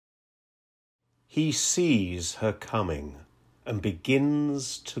He sees her coming and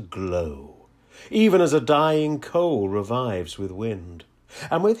begins to glow, even as a dying coal revives with wind,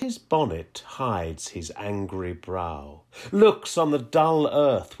 and with his bonnet hides his angry brow, looks on the dull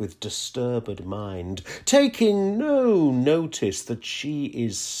earth with disturbed mind, taking no notice that she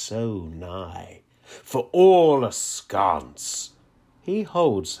is so nigh. For all askance, he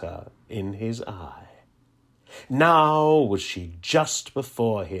holds her in his eye. Now was she just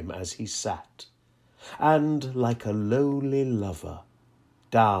before him as he sat, and like a lowly lover,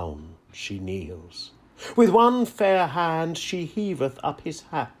 down she kneels. With one fair hand she heaveth up his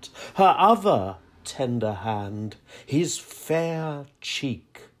hat, her other tender hand his fair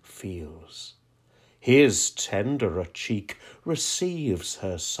cheek feels. His tenderer cheek receives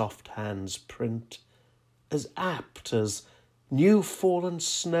her soft hand's print, as apt as new-fallen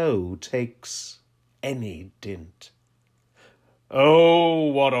snow takes any dint. Oh,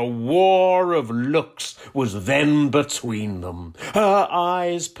 what a war of looks was then between them! Her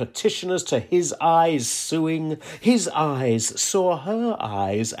eyes petitioners to his eyes suing, his eyes saw her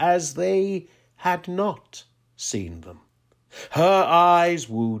eyes as they had not seen them. Her eyes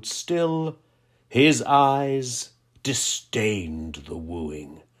wooed still, his eyes disdained the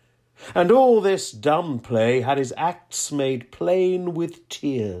wooing. And all this dumb play had his acts made plain with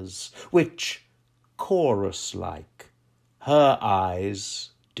tears, which, chorus-like, her eyes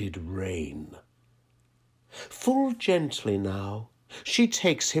did rain. Full gently now she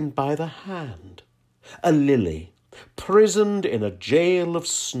takes him by the hand, a lily, prisoned in a jail of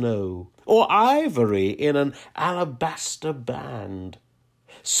snow, or ivory in an alabaster band.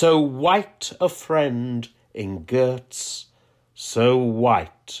 So white a friend ingirts, so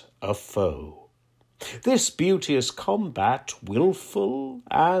white a foe. This beauteous combat, wilful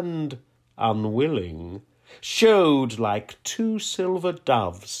and unwilling, showed like two silver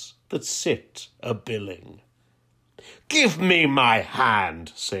doves that sit a-billing. Give me my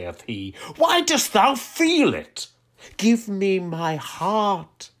hand, saith he, why dost thou feel it? Give me my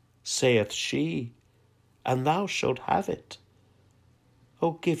heart, saith she, and thou shalt have it.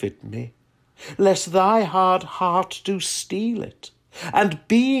 O give it me, lest thy hard heart do steal it, and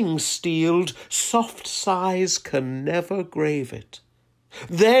being steeled, soft sighs can never grave it.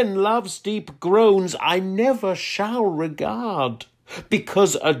 Then love's deep groans I never shall regard,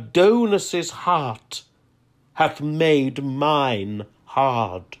 because Adonis's heart hath made mine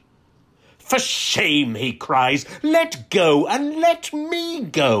hard. For shame, he cries, let go, and let me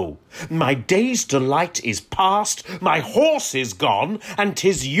go. My day's delight is past, my horse is gone, and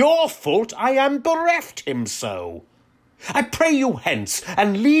 'tis your fault I am bereft him so. I pray you hence,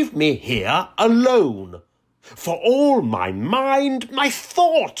 and leave me here alone. For all my mind, my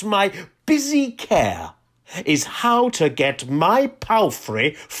thought, my busy care is how to get my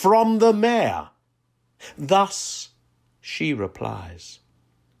palfrey from the mare. Thus she replies,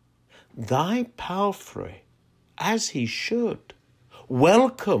 thy palfrey, as he should,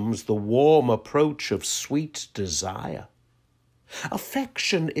 welcomes the warm approach of sweet desire.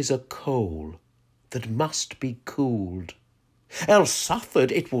 Affection is a coal that must be cooled, else suffered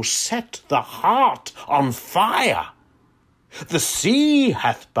it will set the heart on fire. The sea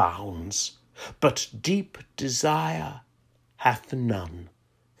hath bounds, but deep desire hath none.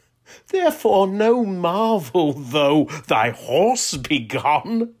 Therefore no marvel though thy horse be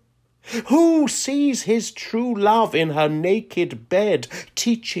gone. Who sees his true love in her naked bed,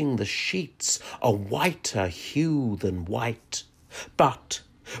 teaching the sheets a whiter hue than white? But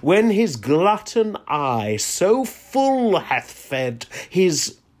when his glutton eye so full hath fed,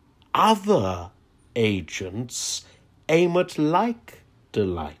 his other agents aim at like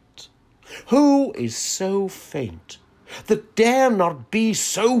delight. Who is so faint that dare not be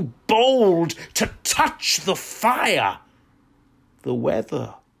so bold to touch the fire, the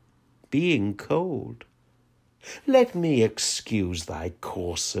weather being cold? Let me excuse thy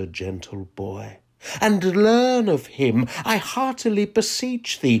courser, gentle boy, and learn of him, I heartily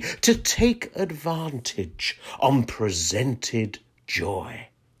beseech thee, to take advantage on presented joy.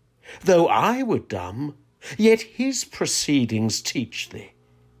 Though I were dumb, yet his proceedings teach thee.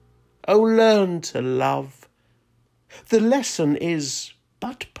 O learn to love. The lesson is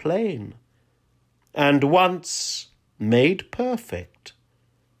but plain, and once made perfect,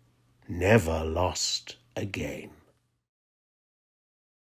 never lost again.